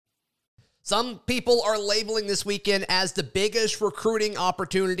Some people are labeling this weekend as the biggest recruiting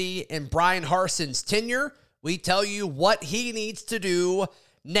opportunity in Bryan Harsin's tenure. We tell you what he needs to do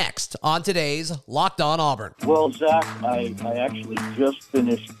next on today's Locked On Auburn. Well, Zach, I actually just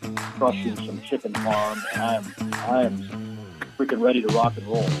finished crushing some chicken farm, and I am freaking ready to rock and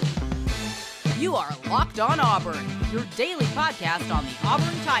roll. You are Locked On Auburn, your daily podcast on the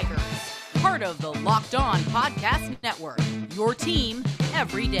Auburn Tigers. Part of the Locked On Podcast Network, your team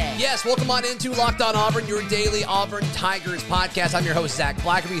every day. Yes, welcome on into Locked On Auburn, your daily Auburn Tigers podcast. I'm your host, Zach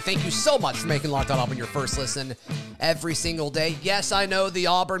Blackerby. Thank you so much for making Locked On Auburn your first listen every single day. Yes, I know the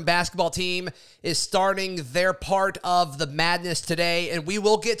Auburn basketball team is starting their part of the madness today, and we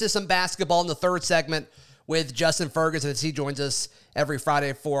will get to some basketball in the third segment with Justin Ferguson as he joins us every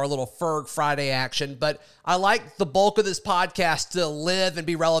Friday for a little Ferg Friday action. But I like the bulk of this podcast to live and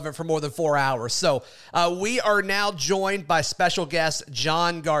be relevant for more than 4 hours. So we are now joined by special guest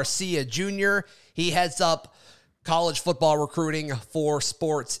John Garcia Jr. He heads up college football recruiting for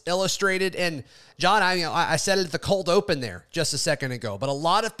Sports Illustrated. And John, I said it at the cold open there just a second ago, but a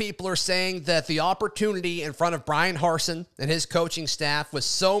lot of people are saying that the opportunity in front of Bryan Harsin and his coaching staff with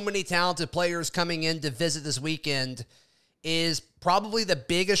so many talented players coming in to visit this weekend is probably the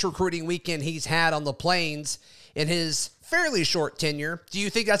biggest recruiting weekend he's had on the Plains in his fairly short tenure. Do you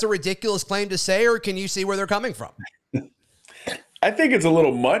think that's a ridiculous claim to say, or can you see where they're coming from? I think it's a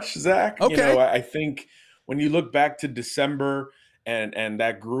little much, Zach. Okay. I think when you look back to December and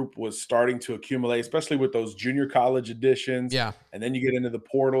that group was starting to accumulate, especially with those junior college additions, Yeah. and then you get into the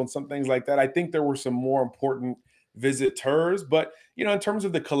portal and some things like that, I think there were some more important visitors. But, in terms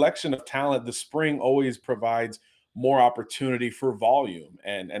of the collection of talent, the spring always provides more opportunity for volume.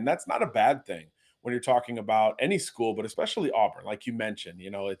 And that's not a bad thing when you're talking about any school, but especially Auburn, like you mentioned.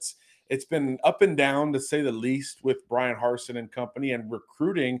 It's been up and down, to say the least, with Bryan Harsin and company, and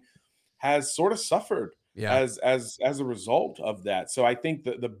recruiting has sort of suffered as a result of that. So I think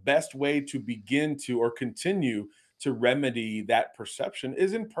that the best way to begin to or continue to remedy that perception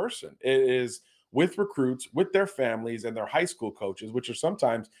is in person. It is with recruits, with their families and their high school coaches, which are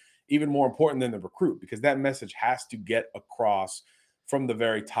sometimes even more important than the recruit, because that message has to get across from the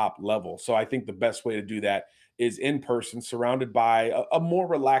very top level. So I think the best way to do that is in person, surrounded by a more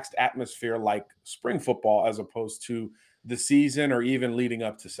relaxed atmosphere like spring football, as opposed to the season or even leading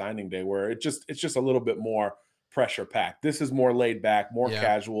up to signing day, where it's just a little bit more pressure packed. This is more laid back, more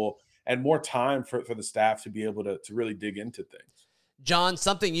casual, and more time for the staff to be able to really dig into things. John,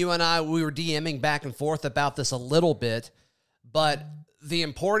 something you and we were DMing back and forth about this a little bit, but the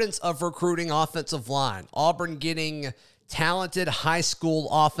importance of recruiting offensive line, Auburn getting talented high school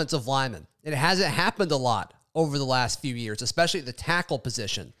offensive linemen. It hasn't happened a lot over the last few years, especially at the tackle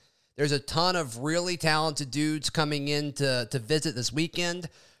position. There's a ton of really talented dudes coming in to visit this weekend.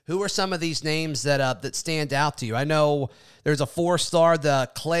 Who are some of these names that stand out to you? I know there's a 4-star, the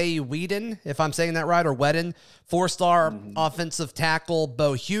Clay Whedon, if I'm saying that right, or Whedon. 4-star offensive tackle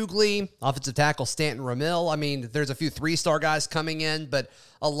Bo Hughley, offensive tackle Stanton Ramil. I mean, there's a few 3-star guys coming in, but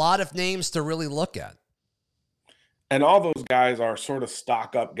a lot of names to really look at. And all those guys are sort of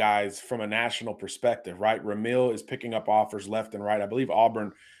stock up guys from a national perspective, right? Ramil is picking up offers left and right. I believe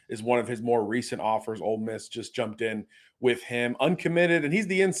Auburn is one of his more recent offers. Ole Miss just jumped in with him, uncommitted, and he's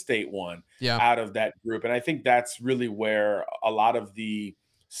the in-state one out of that group. And I think that's really where a lot of the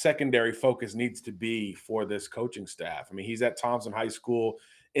secondary focus needs to be for this coaching staff. I mean, he's at Thompson High School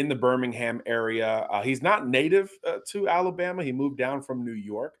in the Birmingham area. He's not native to Alabama. He moved down from New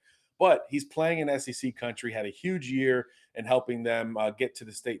York, but he's playing in SEC country, had a huge year in helping them get to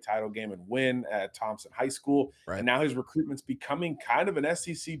the state title game and win at Thompson High School. Right. And now his recruitment's becoming kind of an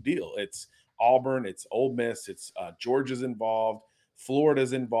SEC deal. It's Auburn, it's Ole Miss, it's Georgia's involved,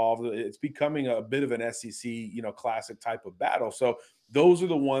 Florida's involved. It's becoming a bit of an SEC, classic type of battle. So those are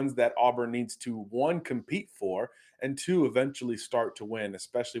the ones that Auburn needs to, one, compete for, and two, eventually start to win,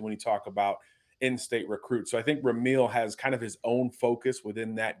 especially when you talk about in-state recruits. So I think Ramil has kind of his own focus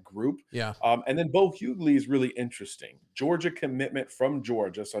within that group. Yeah. And then Bo Hughley is really interesting. Georgia commitment from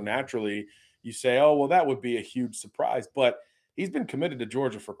Georgia. So naturally you say, oh, well, that would be a huge surprise. But he's been committed to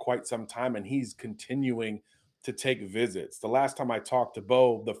Georgia for quite some time, and he's continuing to take visits. The last time I talked to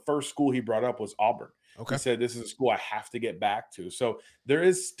Bo, the first school he brought up was Auburn. Okay. He said, this is a school I have to get back to. So there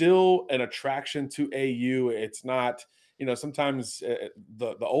is still an attraction to AU. It's not, sometimes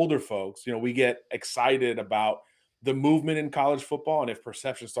the older folks, we get excited about the movement in college football. And if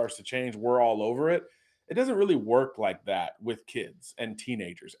perception starts to change, we're all over it. It doesn't really work like that with kids and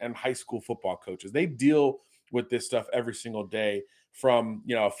teenagers and high school football coaches. They deal with this stuff every single day from,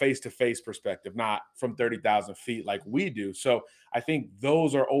 a face-to-face perspective, not from 30,000 feet like we do. So I think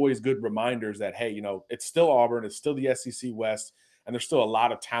those are always good reminders that, hey, it's still Auburn, it's still the SEC West, and there's still a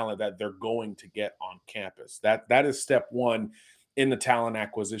lot of talent that they're going to get on campus. That is step one in the talent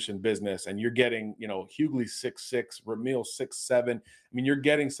acquisition business. And you're getting, Hughley 6'6", Ramil 6'7". I mean, you're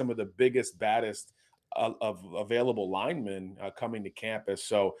getting some of the biggest, baddest of available linemen coming to campus.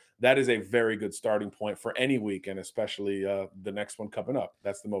 So that is a very good starting point for any week, and especially the next one coming up.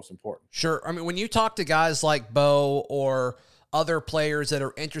 That's the most important. Sure. I mean, when you talk to guys like Bo or other players that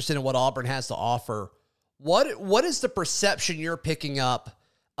are interested in what Auburn has to offer, what is the perception you're picking up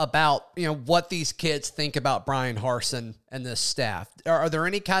about, what these kids think about Bryan Harsin and this staff? Are there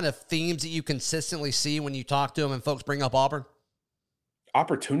any kind of themes that you consistently see when you talk to them and folks bring up Auburn?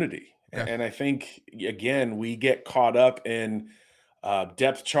 Opportunity. Okay. And I think, again, we get caught up in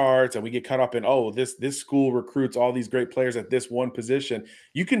depth charts, and we get caught up in, this school recruits all these great players at this one position.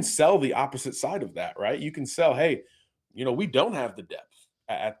 You can sell the opposite side of that, right? You can sell, hey, we don't have the depth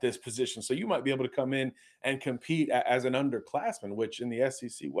at this position, so you might be able to come in and compete as an underclassman, which in the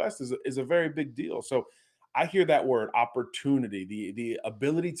SEC West is a very big deal. So I hear that word, opportunity, the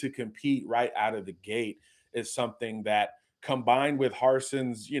ability to compete right out of the gate is something that, combined with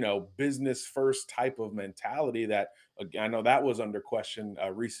Harsin's, business first type of mentality that I know that was under question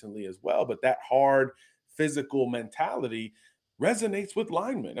recently as well, but that hard physical mentality resonates with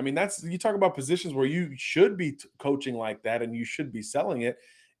linemen. I mean, you talk about positions where you should be coaching like that and you should be selling it.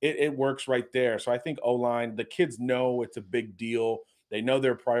 It works right there. So I think O-line, the kids know it's a big deal. They know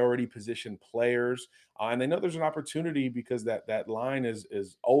they're priority position players, and they know there's an opportunity because that line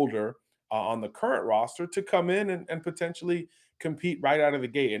is older on the current roster to come in and potentially compete right out of the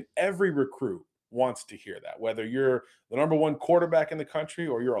gate. And every recruit wants to hear that, whether you're the number one quarterback in the country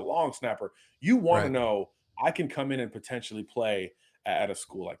or you're a long snapper, you want to know, I can come in and potentially play at a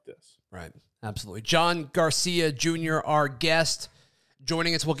school like this. Right. Absolutely. John Garcia Jr., our guest,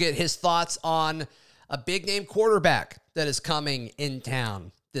 joining us. We'll get his thoughts on a big name quarterback that is coming in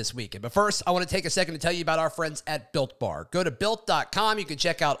town this weekend. But first, I want to take a second to tell you about our friends at Built Bar. Go to Built.com. You can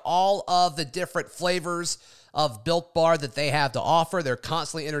check out all of the different flavors of Built Bar that they have to offer. They're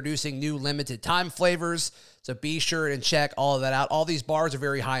constantly introducing new limited time flavors, so be sure and check all of that out. All these bars are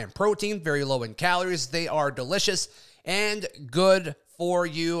very high in protein, very low in calories. They are delicious and good for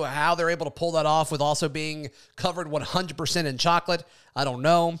you. How they're able to pull that off with also being covered 100% in chocolate, I don't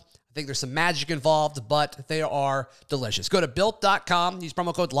know. I think there's some magic involved, but they are delicious. Go to Built.com. Use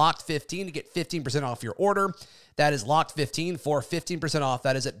promo code LOCKED15 to get 15% off your order. That is LOCKED15 for 15% off.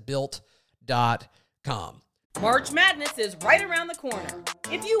 That is at Built.com. March Madness is right around the corner.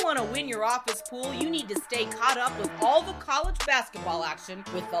 If you want to win your office pool, you need to stay caught up with all the college basketball action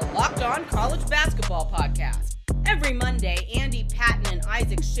with the Locked On College Basketball Podcast. Every Monday, Andy Patton and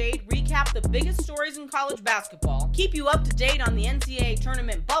Isaac Shade recap the biggest stories in college basketball, keep you up to date on the NCAA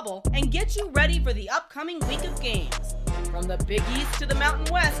tournament bubble, and get you ready for the upcoming week of games. From the Big East to the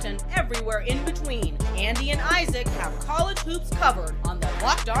Mountain West and everywhere in between, Andy and Isaac have college hoops covered on the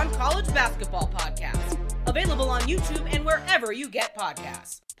Locked On College Basketball Podcast. Available on YouTube and wherever you get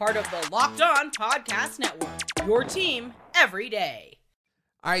podcasts. Part of the Locked On Podcast Network. Your team every day.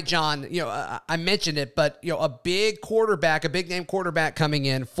 All right, John, I mentioned it, but, a big name quarterback coming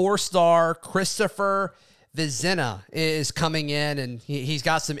in, 4-star Christopher Vizzina is coming in, and he's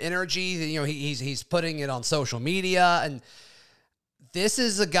got some energy. He's putting it on social media, and this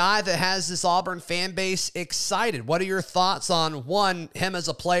is a guy that has this Auburn fan base excited. What are your thoughts on, one, him as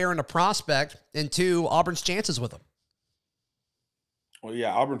a player and a prospect, and two, Auburn's chances with him? Well,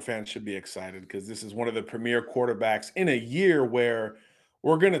 yeah, Auburn fans should be excited because this is one of the premier quarterbacks in a year where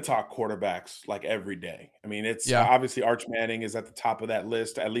we're going to talk quarterbacks like every day. I mean, it's obviously Arch Manning is at the top of that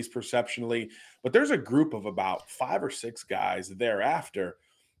list, at least perceptionally, but there's a group of about 5 or 6 guys thereafter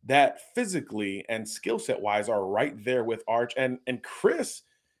that physically and skill set wise are right there with Arch. And Chris,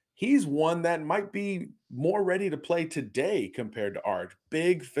 he's one that might be more ready to play today compared to Arch.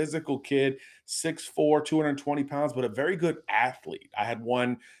 Big physical kid, 6'4", 220 pounds, but a very good athlete. I had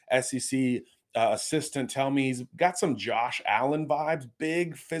one SEC assistant tell me he's got some Josh Allen vibes,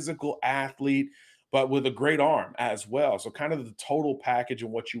 big physical athlete, but with a great arm as well. So kind of the total package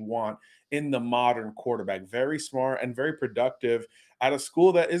and what you want in the modern quarterback. Very smart and very productive at a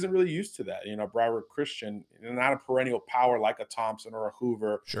school that isn't really used to that. Broward Christian, not a perennial power like a Thompson or a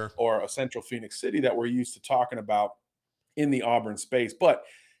Hoover or a Central Phoenix City that we're used to talking about in the Auburn space. But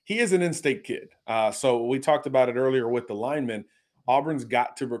he is an in-state kid. So we talked about it earlier with the linemen. Auburn's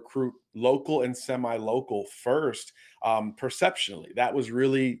got to recruit local and semi-local first, perceptionally. That was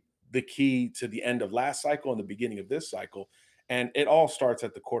really the key to the end of last cycle and the beginning of this cycle. And it all starts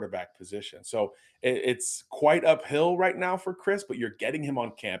at the quarterback position. So it's quite uphill right now for Chris, but you're getting him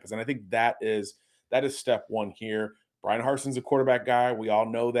on campus. And I think that is step one here. Brian Harsin's a quarterback guy. We all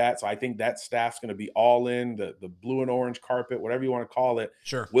know that. So I think that staff's going to be all in. The blue and orange carpet, whatever you want to call it,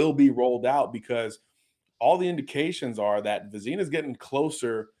 Sure. will be rolled out, because all the indications are that Vizina's getting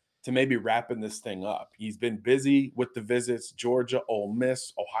closer to maybe wrapping this thing up. He's been busy with the visits. Georgia, Ole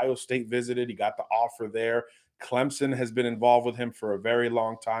Miss, Ohio State visited. He got the offer there. Clemson has been involved with him for a very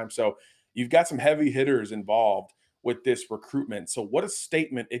long time. So you've got some heavy hitters involved with this recruitment. So what a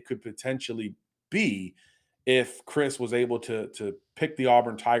statement it could potentially be if Chris was able to pick the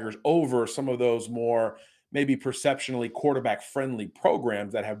Auburn Tigers over some of those more maybe perceptionally quarterback-friendly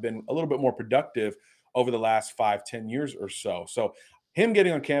programs that have been a little bit more productive over the last 5-10 years or so. So him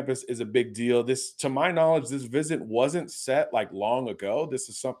getting on campus is a big deal. This, to my knowledge, this visit wasn't set like long ago. This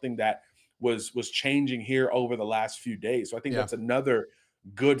is something that was changing here over the last few days. So I think that's another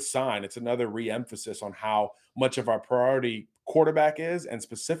good sign. It's another re-emphasis on how much of our priority quarterback is, and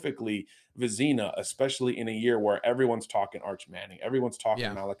specifically Vizina, especially in a year where everyone's talking Arch Manning, everyone's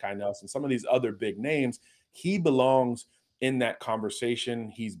talking Malachi Nelson, some of these other big names. He belongs in that conversation.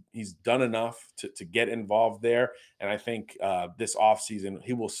 He's done enough to get involved there. And I think this offseason,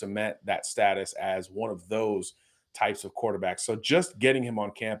 he will cement that status as one of those types of quarterbacks. So just getting him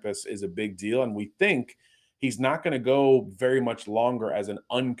on campus is a big deal. And we think he's not going to go very much longer as an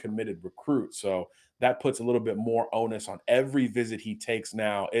uncommitted recruit. So that puts a little bit more onus on every visit he takes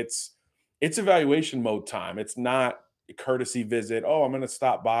now. It's evaluation mode time. It's not a courtesy visit. Oh, I'm going to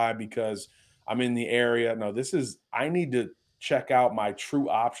stop by because I'm in the area. No, this is, I need to check out my true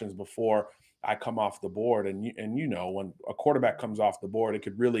options before I come off the board. And you know, when a quarterback comes off the board, it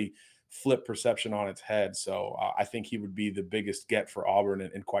could really flip perception on its head. So I think he would be the biggest get for Auburn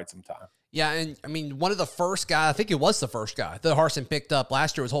in quite some time. Yeah, and I mean, one of the first guys, I think it was the first guy that Harsin picked up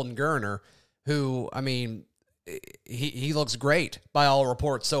last year was Holden Geriner, who, I mean, he looks great by all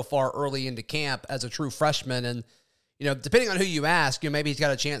reports so far early into camp as a true freshman. And, you know, depending on who you ask, you know, maybe he's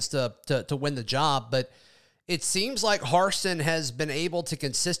got a chance to win the job. But it seems like Harsin has been able to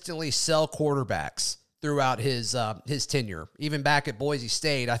consistently sell quarterbacks throughout his tenure, even back at Boise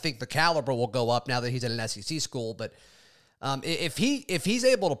State. I think the caliber will go up now that he's at an SEC school. But if he's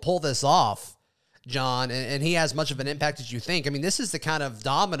able to pull this off, John, and he has much of an impact as you think, I mean, this is the kind of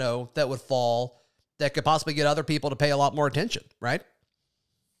domino that would fall that could possibly get other people to pay a lot more attention, right?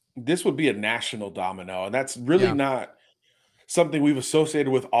 This would be a national domino, and that's really not something we've associated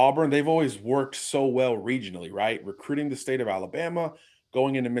with Auburn. They've always worked so well regionally, right? Recruiting the state of Alabama,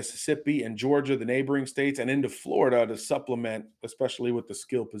 going into Mississippi and Georgia, the neighboring states, and into Florida to supplement, especially with the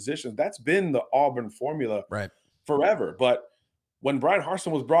skill positions. That's been the Auburn formula forever. But when Brian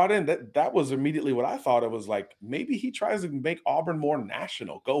Harsin was brought in, that was immediately what I thought. It was like, maybe he tries to make Auburn more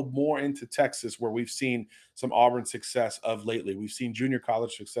national, go more into Texas, where we've seen some Auburn success of lately. We've seen junior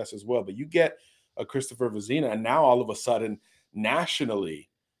college success as well. But you get a Christopher Vizina, and now all of a sudden, nationally,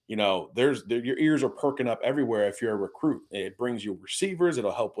 you know, your ears are perking up everywhere if you're a recruit. It brings you receivers.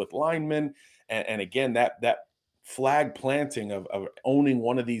 It'll help with linemen. And again, that flag planting of owning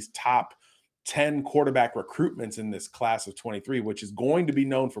one of these top 10 quarterback recruitments in this class of 23, which is going to be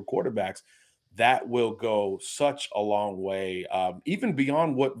known for quarterbacks, that will go such a long way, even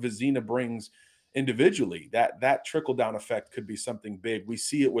beyond what Vizina brings individually. That trickle-down effect could be something big. We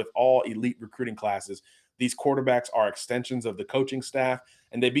see it with all elite recruiting classes. These quarterbacks are extensions of the coaching staff,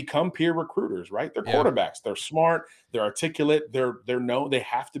 and they become peer recruiters, right? They're quarterbacks. They're smart. They're articulate. They're known. They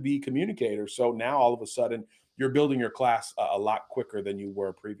have to be communicators. So now all of a sudden, you're building your class a lot quicker than you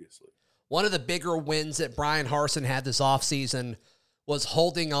were previously. One of the bigger wins that Brian Harsin had this offseason was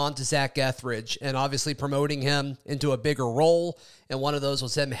holding on to Zach Etheridge and obviously promoting him into a bigger role. And one of those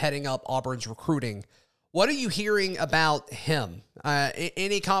was him heading up Auburn's recruiting. What are you hearing about him?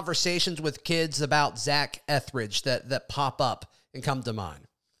 Any conversations with kids about Zach Etheridge that pop up and come to mind?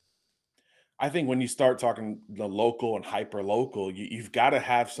 I think when you start talking the local and hyper local, you've got to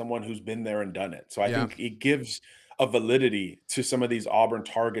have someone who's been there and done it. So I think it gives a validity to some of these Auburn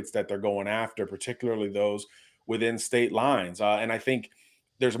targets that they're going after, particularly those within state lines. And I think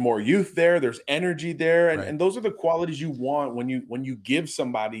there's more youth there, there's energy there, and those are the qualities you want when you give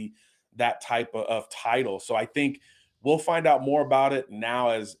somebody that type of title. So I think we'll find out more about it now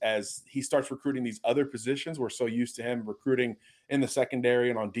as he starts recruiting these other positions. We're so used to him recruiting in the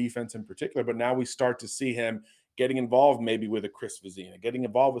secondary and on defense in particular, but now we start to see him getting involved maybe with a Chris Vizina, getting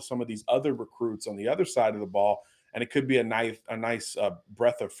involved with some of these other recruits on the other side of the ball. And it could be a nice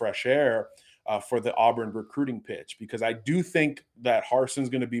breath of fresh air for the Auburn recruiting pitch, because I do think that Harsin's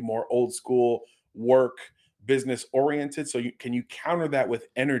going to be more old school work, business oriented. So can you counter that with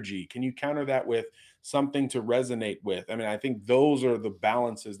energy? Can you counter that with something to resonate with? I mean, I think those are the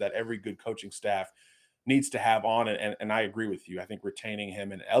balances that every good coaching staff needs to have on it. And I agree with you. I think retaining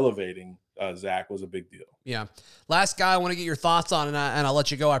him and elevating Zach was a big deal. Yeah. Last guy I want to get your thoughts on, and I'll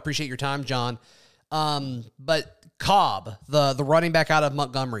let you go. I appreciate your time, John. But Cobb, the running back out of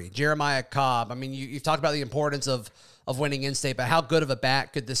Montgomery, Jeremiah Cobb. I mean, you've talked about the importance of winning in-state, but how good of a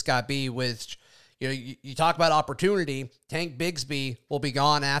back could this guy be with, you talk about opportunity. Tank Bigsby will be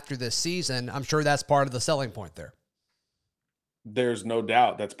gone after this season. I'm sure that's part of the selling point there. There's no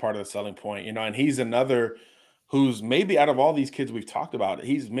doubt that's part of the selling point, and he's another who's maybe out of all these kids we've talked about,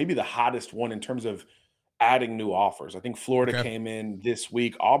 he's maybe the hottest one in terms of adding new offers. I think Florida came in this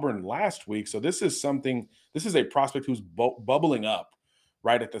week, Auburn last week. So this is a prospect who's bubbling up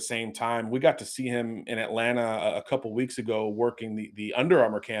right at the same time. We got to see him in Atlanta a couple weeks ago working the Under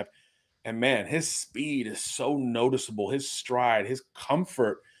Armour camp. And man, his speed is so noticeable. His stride, his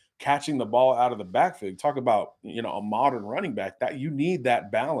comfort catching the ball out of the backfield. Talk about, a modern running back, that you need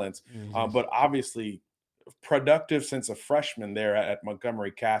that balance. But obviously productive since a freshman there at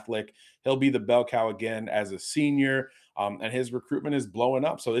Montgomery Catholic. He'll be the bell cow again as a senior, and his recruitment is blowing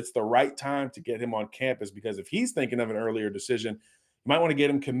up. So it's the right time to get him on campus, because if he's thinking of an earlier decision, you might want to get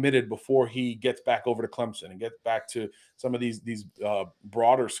him committed before he gets back over to Clemson and gets back to some of these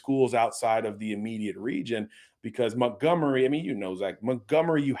broader schools outside of the immediate region. Because Montgomery, I mean, Zach,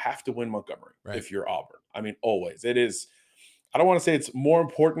 Montgomery, you have to win Montgomery if you're Auburn. I mean, always. It is. I don't want to say it's more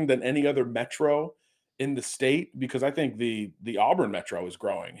important than any other metro in the state, because I think the Auburn metro is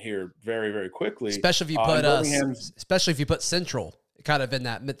growing here very, very quickly. Especially if you put Central kind of in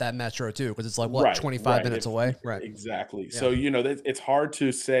that metro too, because it's like 25 minutes away. Right. Exactly. Yeah. So it's hard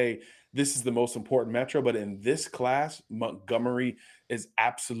to say this is the most important metro, but in this class, Montgomery is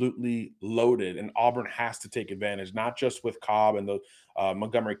absolutely loaded, and Auburn has to take advantage, not just with Cobb and the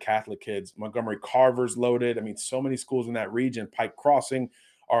Montgomery Catholic kids. Montgomery Carver's loaded. I mean, so many schools in that region. Pike Crossing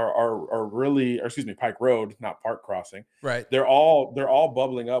are really, or excuse me, Pike Road, not Park Crossing. Right. They're all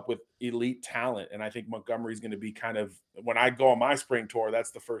bubbling up with elite talent, and I think Montgomery's going to be kind of, when I go on my spring tour,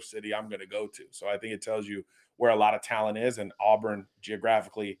 that's the first city I'm going to go to. So I think it tells you where a lot of talent is, and Auburn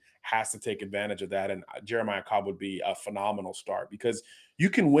geographically has to take advantage of that. And Jeremiah Cobb would be a phenomenal start, because you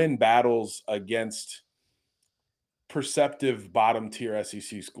can win battles against perceptive bottom tier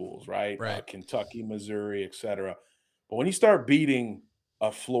SEC schools, right? Kentucky, Missouri, etc. But when you start beating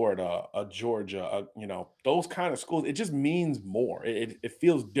a Florida, a Georgia, those kind of schools, it just means more. It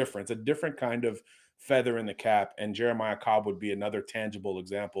feels different. It's a different kind of feather in the cap, and Jeremiah Cobb would be another tangible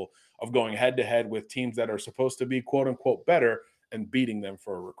example of going head to head with teams that are supposed to be quote unquote better and beating them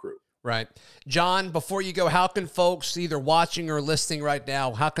for a recruit. Right. John, before you go, how can folks either watching or listening right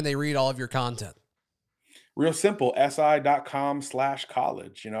now, how can they read all of your content? Real simple,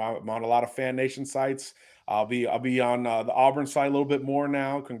 si.com/college. I'm on a lot of Fan Nation sites. I'll be on the Auburn side a little bit more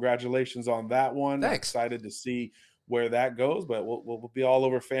now. Congratulations on that one. Thanks. I'm excited to see where that goes, but we'll be all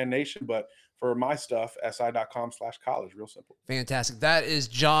over Fan Nation. But for my stuff, si.com/college, real simple. Fantastic. That is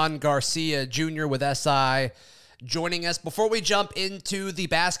John Garcia Jr. with SI joining us. Before we jump into the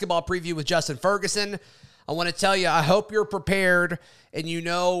basketball preview with Justin Ferguson, I want to tell you, I hope you're prepared and you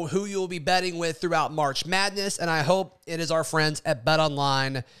know who you'll be betting with throughout March Madness, and I hope it is our friends at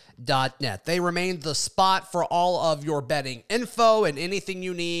betonline.net. They remain the spot for all of your betting info and anything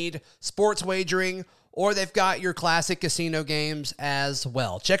you need, sports wagering, or they've got your classic casino games as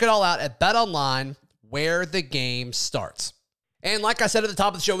well. Check it all out at BetOnline, where the game starts. And like I said at the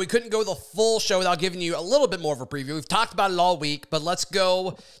top of the show, we couldn't go the full show without giving you a little bit more of a preview. We've talked about it all week, but let's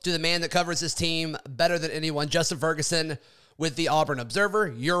go to the man that covers this team better than anyone, Justin Ferguson with the Auburn Observer.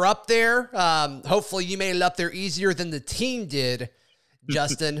 You're up there. Hopefully you made it up there easier than the team did,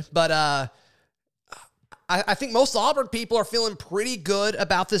 Justin. But I think most Auburn people are feeling pretty good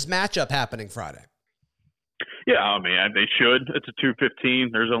about this matchup happening Friday. Yeah, I mean, they should. It's a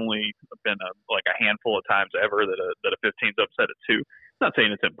 2-15. There's only been a handful of times ever that a 15's upset at 2. I'm not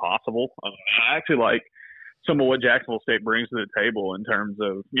saying it's impossible. I actually like some of what Jacksonville State brings to the table in terms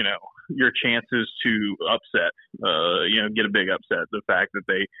of, your chances to upset, get a big upset. The fact that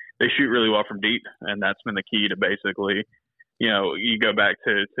they shoot really well from deep, and that's been the key to basically, you go back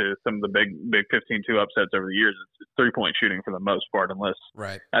to some of the big 15-2 upsets over the years. It's 3-point shooting for the most part, unless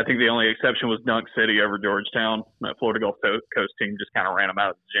I think the only exception was Dunk City over Georgetown. That Florida Gulf Coast team just kind of ran them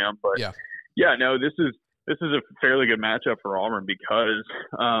out of the gym. But this is a fairly good matchup for Auburn because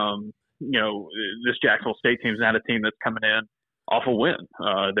this Jacksonville State team is not a team that's coming in off a win.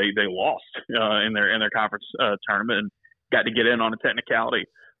 They lost in their conference tournament and got to get in on a technicality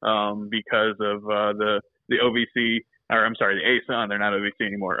because of the the OVC, or I'm sorry, the A-Sun. They're not OVC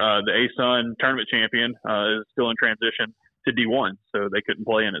anymore. The A-Sun tournament champion is still in transition to D1, so they couldn't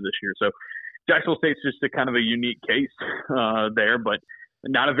play in it this year. So Jacksonville State's just a kind of a unique case there, but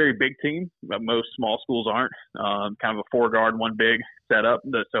not a very big team. Most small schools aren't. Kind of a 4-guard, 1 big setup.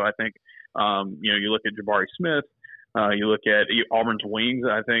 So I think, you look at Jabari Smith, you look at Auburn's wings.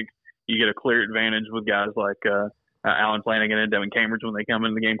 I think you get a clear advantage with guys like Alan Flanagan and Devin Cambridge when they come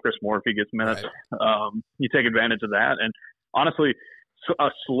into the game. Chris Moore, if he gets minutes, right. You take advantage of that. And honestly, a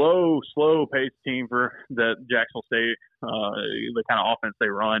slow paced team for the Jacksonville State, the kind of offense they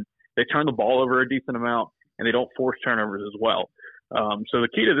run. They turn the ball over a decent amount, and they don't force turnovers as well. So the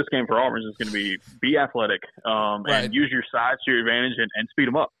key to this game for Auburn is going to be athletic right. and use your size to your advantage and speed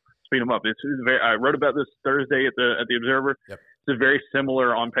them up. I wrote about this Thursday at the Observer. Yep. It's very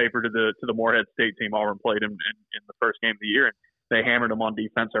similar on paper to the Morehead State team Auburn played in the first game of the year, and they hammered them on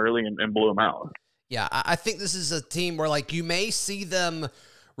defense early and blew them out. Yeah, I think this is a team where you may see them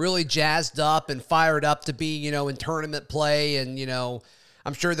really jazzed up and fired up to be in tournament play, and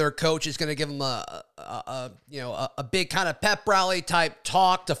I'm sure their coach is going to give them a big kind of pep rally type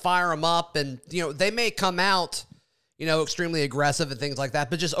talk to fire them up, and they may come out extremely aggressive and things like that.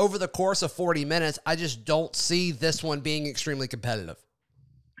 But just over the course of 40 minutes, I just don't see this one being extremely competitive.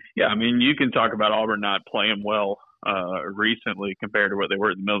 Yeah, I mean, you can talk about Auburn not playing well recently compared to what they were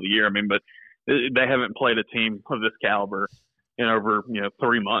in the middle of the year. I mean, but they haven't played a team of this caliber in over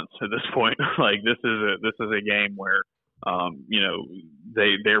 3 months at this point. This is a game where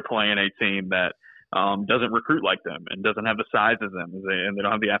they're playing a team that doesn't recruit like them and doesn't have the size as them, and they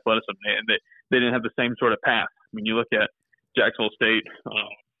don't have the athleticism, and they didn't have the same sort of path. I mean, you look at Jacksonville State,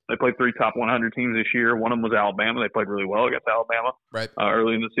 they played 3 top 100 teams this year. One of them was Alabama. They played really well against Alabama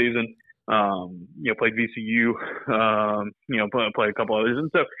early in the season. Played VCU, played a couple others. And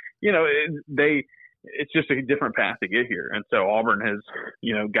so, it's just a different path to get here. And so Auburn has,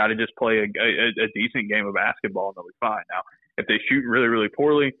 got to just play a decent game of basketball and they'll be fine. Now, if they shoot really, really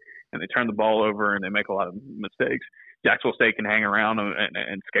poorly and they turn the ball over and they make a lot of mistakes, Jacksonville State can hang around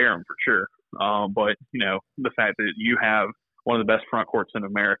and scare them for sure. But, the fact that you have one of the best front courts in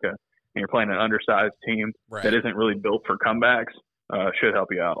America and you're playing an undersized team that isn't really built for comebacks should help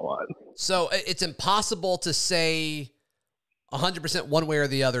you out a lot. So it's impossible to say 100% one way or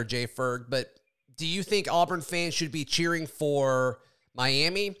the other, Jay Ferg, but do you think Auburn fans should be cheering for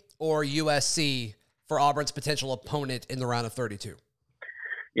Miami or USC for Auburn's potential opponent in the round of 32?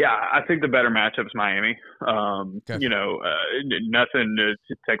 Yeah, I think the better matchup is Miami. Okay. Nothing to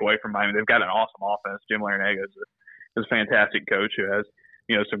take away from Miami. They've got an awesome offense. Jim Larinaga is a fantastic coach who has,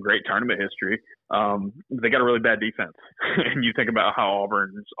 some great tournament history. They got a really bad defense. And you think about how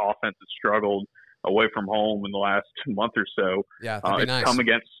Auburn's offense has struggled away from home in the last month or so. Yeah, that'd be nice.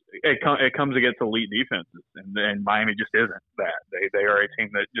 It comes against elite defenses, and Miami just isn't that. They are a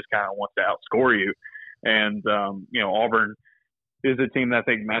team that just kind of wants to outscore you. And, Auburn is a team that I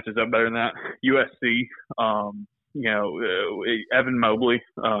think matches up better than that. USC, Evan Mobley,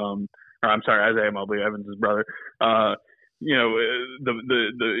 Isaiah Mobley, Evan's his brother.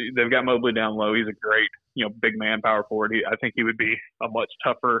 They've got Mobley down low. He's a great, big man, power forward. I think he would be a much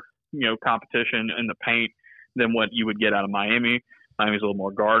tougher, competition in the paint than what you would get out of Miami. Miami's a little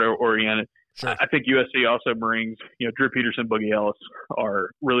more guard oriented. Sure. I think USC also brings, Drew Peterson, Boogie Ellis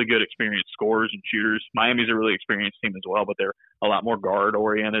are really good experienced scorers and shooters. Miami's a really experienced team as well, but they're a lot more guard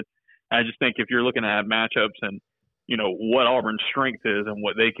oriented. And I just think if you're looking at matchups and, what Auburn's strength is and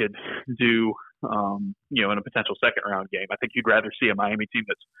what they could do, in a potential second round game, I think you'd rather see a Miami team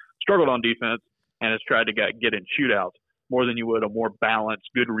that's struggled on defense and has tried to get in shootouts more than you would a more balanced,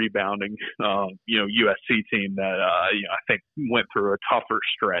 good rebounding, USC team that, I think went through a tougher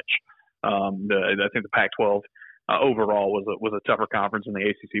stretch. I think the Pac-12 overall was a tougher conference than the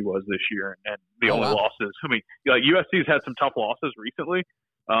ACC was this year, and the only losses. I mean, USC's had some tough losses recently,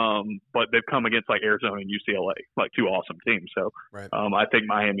 but they've come against Arizona and UCLA, two awesome teams. So I think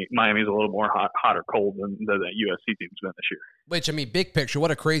Miami's a little more hot or cold than the USC team's been this year. Which, big picture,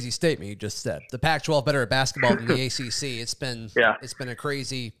 what a crazy statement you just said. The Pac-12 better at basketball than the ACC. It's been a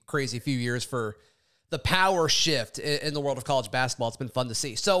crazy few years for the power shift in the world of college basketball. It's been fun to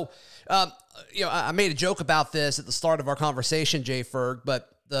see. So, I made a joke about this at the start of our conversation, Jay Ferg, but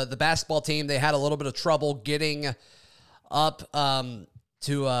the basketball team, they had a little bit of trouble getting up to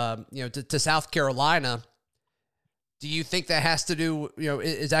South Carolina. Do you think that has to do,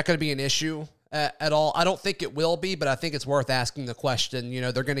 is that going to be an issue at all? I don't think it will be, but I think it's worth asking the question.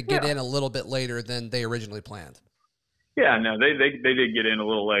 They're going to get in a little bit later than they originally planned. Yeah, no, they did get in a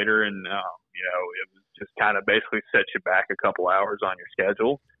little later, and it was just kind of basically set you back a couple hours on your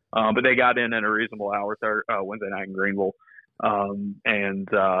schedule. But they got in at a reasonable hour Wednesday night in Greenville. I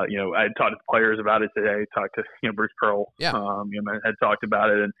had talked to players about it today, talked to, Bruce Pearl, had talked about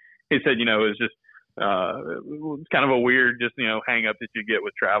it. And he said, it was just, it's kind of a weird, just, hang up that you get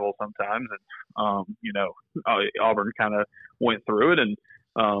with travel sometimes. And, Auburn kind of went through it. And,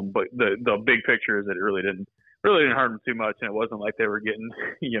 but the big picture is that it really didn't hurt them too much. And it wasn't like they were getting,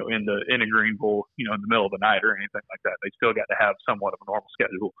 into Greenville, in the middle of the night or anything like that. They still got to have somewhat of a normal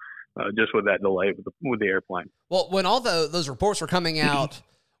schedule, just with that delay with the airplane. Well, when all those reports were coming out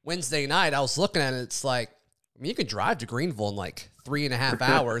Wednesday night, I was looking at it. It's like, you could drive to Greenville in like 3.5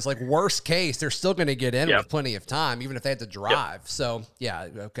 hours. Like worst case, they're still going to get in with plenty of time, even if they had to drive. Yep. So yeah.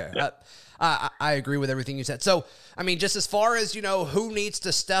 Okay. Yep. I agree with everything you said. So, just as far as, who needs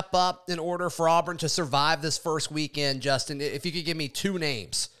to step up in order for Auburn to survive this first weekend, Justin, if you could give me 2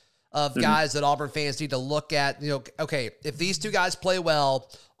 names of guys that Auburn fans need to look at, okay, if these 2 guys play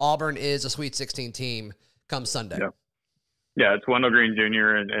well, Auburn is a Sweet 16 team come Sunday. Yeah, it's Wendell Green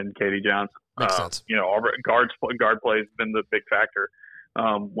Jr. and Katie Johnson. Makes sense. Auburn guard play has been the big factor.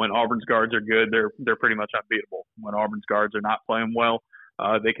 When Auburn's guards are good, they're pretty much unbeatable. When Auburn's guards are not playing well,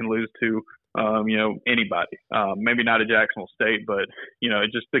 they can lose to anybody. Maybe not at Jacksonville State, but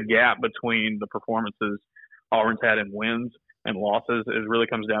just the gap between the performances Auburn's had in wins and losses really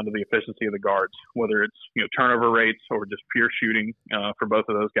comes down to the efficiency of the guards, whether it's turnover rates or just pure shooting for both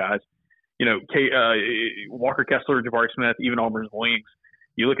of those guys. Walker Kessler, Jabari Smith, even Auburn's wings.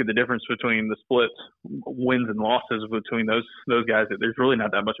 You look at the difference between the splits, wins and losses between those guys. There's really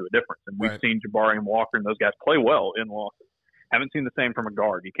not that much of a difference. And we've seen Jabari and Walker and those guys play well in losses. Haven't seen the same from a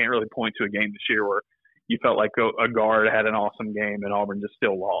guard. You can't really point to a game this year where you felt like a guard had an awesome game and Auburn just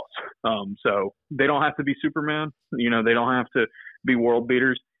still lost. So they don't have to be Superman. They don't have to be world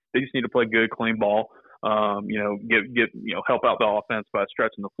beaters. They just need to play good, clean ball. Help out the offense by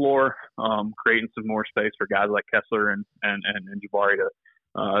stretching the floor, creating some more space for guys like Kessler and Jabari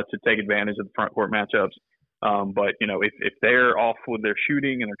to take advantage of the front court matchups. But if they're off with their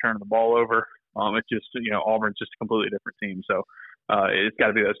shooting and they're turning the ball over, it's just Auburn's just a completely different team. So it's got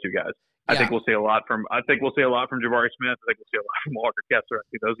to be those 2 guys. I think we'll see a lot from Jabari Smith. I think we'll see a lot from Walker Kessler. I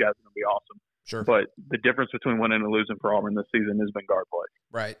think those guys are going to be awesome. Sure. But the difference between winning and losing for Auburn this season has been guard play.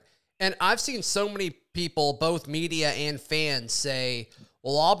 Right. And I've seen so many people, both media and fans, say,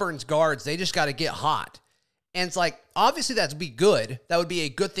 well, Auburn's guards, they just got to get hot. And it's like, obviously that'd be good. That would be a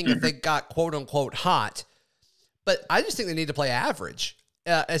good thing if they got quote unquote hot. But I just think they need to play average,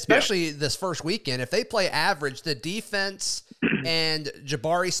 especially this first weekend. If they play average, the defense and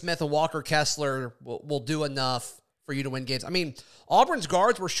Jabari Smith and Walker Kessler will do enough for you to win games. Auburn's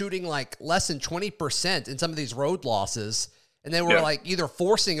guards were shooting like less than 20% in some of these road losses. And they were like either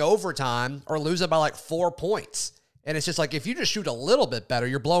forcing overtime or losing by like 4 points. And it's just like, if you just shoot a little bit better,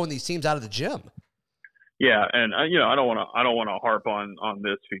 you're blowing these teams out of the gym. Yeah, and I don't want to harp on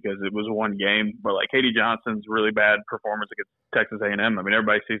this because it was one game, but like Katie Johnson's really bad performance against Texas A&M.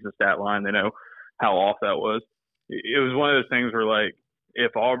 Everybody sees the stat line; they know how off that was. It was one of those things where like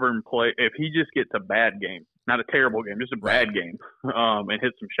if he just gets a bad game, not a terrible game, just a bad game, and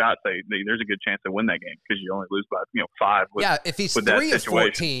hits some shots, there's a good chance they win that game because you only lose by 5. If he's 3 of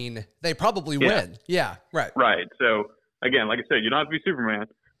 14, they probably win. Yeah, right. Right. So again, like I said, you don't have to be Superman.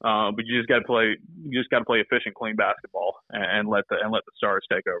 But you just got to play. You just got to play efficient, clean basketball, and let the stars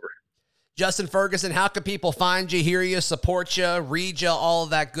take over. Justin Ferguson, how can people find you, hear you, support you, read you, all of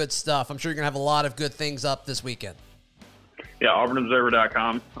that good stuff? I'm sure you're gonna have a lot of good things up this weekend. Yeah,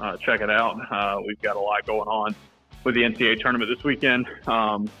 AuburnObserver.com. Check it out. We've got a lot going on with the NCAA tournament this weekend.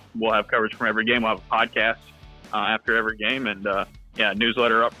 We'll have coverage from every game. We'll have a podcast after every game, and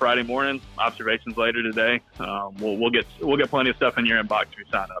newsletter up Friday morning. Observations later today. We'll get plenty of stuff in your inbox if you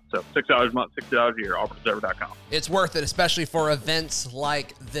sign up. So $6 a month, $60 a year. AuburnObserver.com. It's worth it, especially for events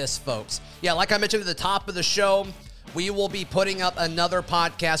like this, folks. Yeah, like I mentioned at the top of the show, we will be putting up another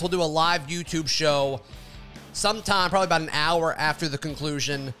podcast. We'll do a live YouTube show sometime, probably about an hour after the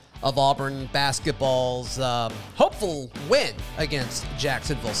conclusion of Auburn basketball's hopeful win against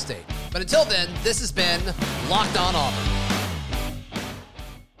Jacksonville State. But until then, this has been Locked On Auburn.